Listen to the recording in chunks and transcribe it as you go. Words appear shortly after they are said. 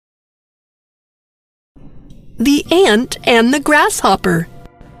The Ant and the Grasshopper.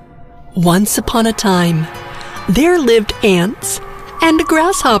 Once upon a time, there lived ants and a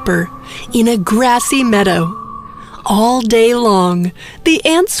grasshopper in a grassy meadow. All day long, the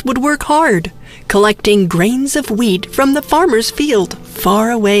ants would work hard, collecting grains of wheat from the farmer's field far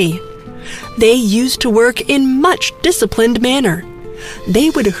away. They used to work in much disciplined manner.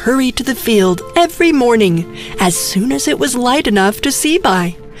 They would hurry to the field every morning as soon as it was light enough to see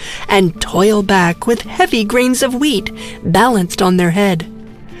by, and toil back with heavy grains of wheat balanced on their head.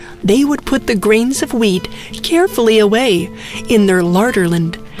 They would put the grains of wheat carefully away in their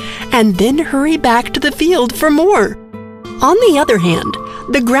larderland, and then hurry back to the field for more. On the other hand,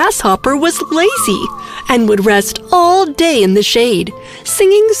 the grasshopper was lazy and would rest all day in the shade,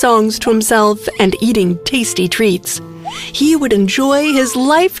 singing songs to himself and eating tasty treats. He would enjoy his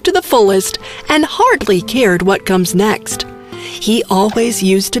life to the fullest and hardly cared what comes next. He always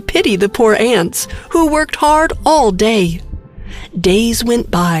used to pity the poor ants who worked hard all day. Days went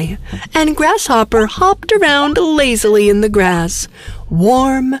by, and Grasshopper hopped around lazily in the grass,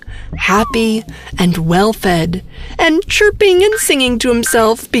 warm, happy, and well-fed, and chirping and singing to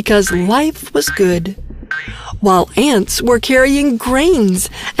himself because life was good, while ants were carrying grains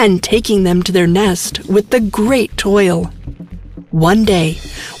and taking them to their nest with the great toil. One day,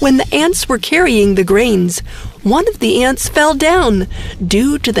 when the ants were carrying the grains, one of the ants fell down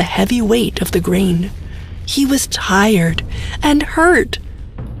due to the heavy weight of the grain. He was tired and hurt.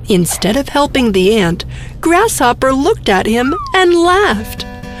 Instead of helping the ant, Grasshopper looked at him and laughed.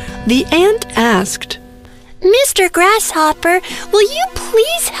 The ant asked, "Mr. Grasshopper, will you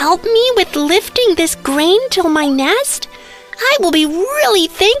please help me with lifting this grain to my nest? I will be really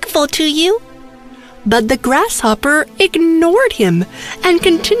thankful to you." But the grasshopper ignored him and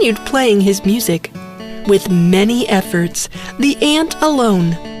continued playing his music. With many efforts, the ant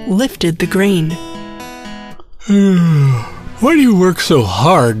alone lifted the grain. "Why do you work so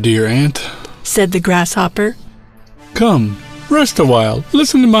hard, dear ant?" said the grasshopper. "Come, rest a while.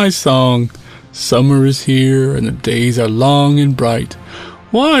 Listen to my song. Summer is here, and the days are long and bright.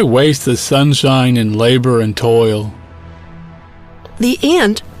 Why waste the sunshine in labor and toil?" The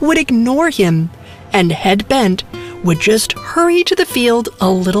ant would ignore him, and head bent, would just hurry to the field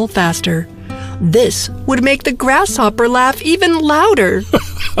a little faster. This would make the grasshopper laugh even louder.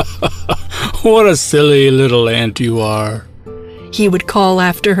 "What a silly little ant you are," he would call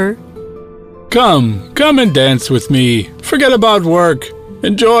after her. Come and dance with me. Forget about work.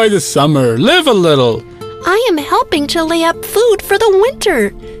 Enjoy the summer. Live a little." "I am helping to lay up food for the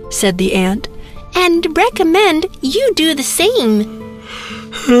winter," said the ant, "and recommend you do the same."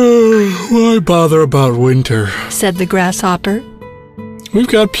 "Why bother about winter?" said the grasshopper. "We've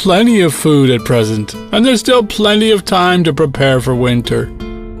got plenty of food at present, and there's still plenty of time to prepare for winter."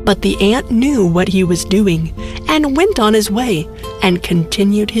 But the ant knew what he was doing and went on his way and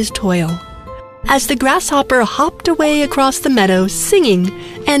continued his toil. As the grasshopper hopped away across the meadow, singing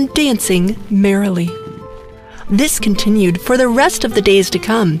and dancing merrily. This continued for the rest of the days to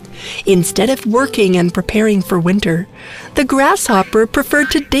come. Instead of working and preparing for winter, the grasshopper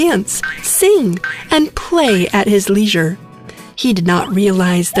preferred to dance, sing, and play at his leisure. He did not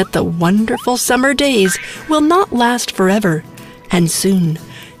realize that the wonderful summer days will not last forever, and soon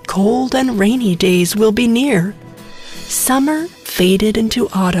cold and rainy days will be near. Summer faded into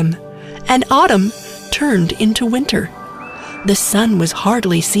autumn, and autumn turned into winter. The sun was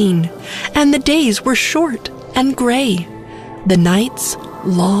hardly seen, and the days were short and gray, the nights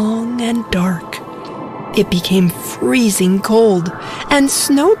long and dark. It became freezing cold, and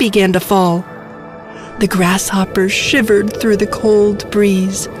snow began to fall. The grasshopper shivered through the cold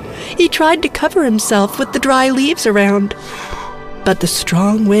breeze. He tried to cover himself with the dry leaves around, but the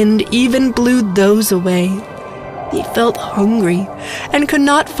strong wind even blew those away. He felt hungry and could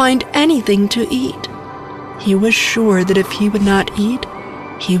not find anything to eat. He was sure that if he would not eat,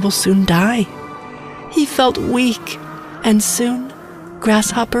 he will soon die. He felt weak, and soon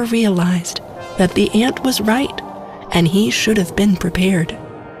Grasshopper realized that the ant was right, and he should have been prepared.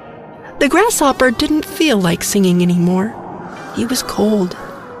 The grasshopper didn't feel like singing anymore. He was cold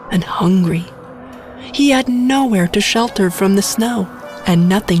and hungry. He had nowhere to shelter from the snow and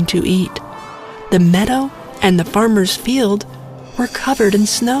nothing to eat. The meadow and the farmer's field were covered in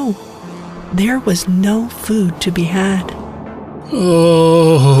snow. There was no food to be had.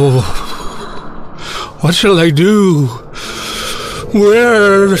 "Oh, what shall I do?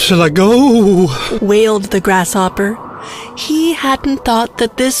 Where shall I go?" wailed the grasshopper. He hadn't thought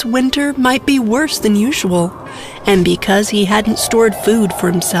that this winter might be worse than usual, and because he hadn't stored food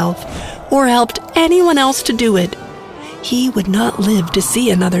for himself or helped anyone else to do it, he would not live to see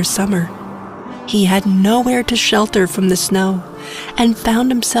another summer. He had nowhere to shelter from the snow and found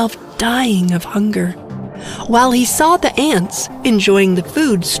himself dying of hunger, while he saw the ants enjoying the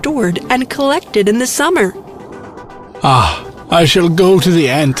food stored and collected in the summer. I shall go to the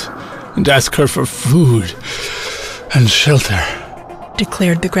ant and ask her for food and shelter,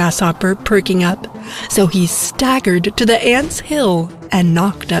 declared the grasshopper, perking up. So he staggered to the ants' hill and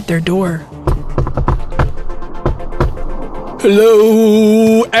knocked at their door.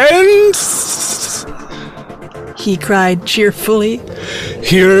 "Hello, ants!" he cried cheerfully.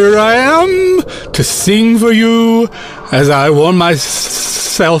 "Here I am to sing for you as I warm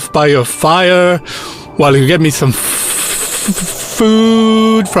myself by your fire while you get me some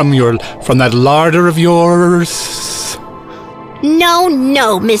food from that larder of yours." No,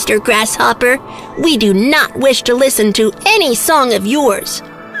 Mr. Grasshopper. We do not wish to listen to any song of yours.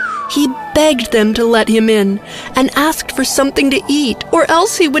 He begged them to let him in and asked for something to eat, or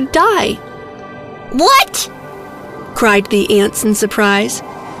else he would die. What? cried the ants in surprise.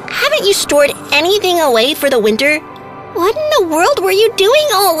 Haven't you stored anything away for the winter? What in the world were you doing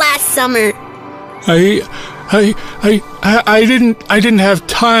all last summer? I didn't have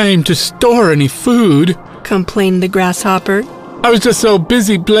time to store any food, complained the grasshopper. I was just so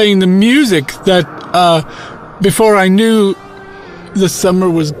busy playing the music that, before I knew, the summer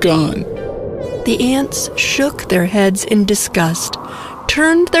was gone. The ants shook their heads in disgust,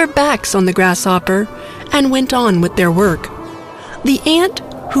 turned their backs on the grasshopper, and went on with their work. The ant,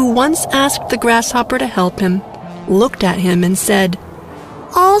 who once asked the grasshopper to help him, looked at him and said,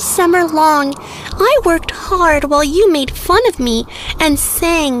 "All summer long, I worked hard while you made fun of me and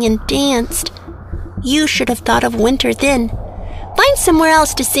sang and danced. You should have thought of winter then. Find somewhere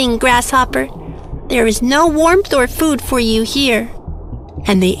else to sing, Grasshopper. There is no warmth or food for you here."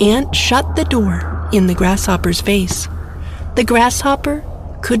 And the ant shut the door in the grasshopper's face. The grasshopper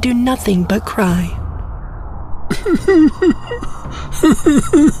could do nothing but cry.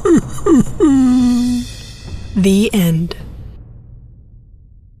 The end.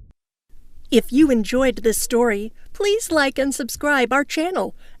 If you enjoyed this story, please like and subscribe our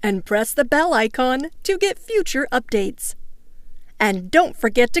channel and press the bell icon to get future updates. And don't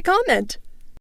forget to comment.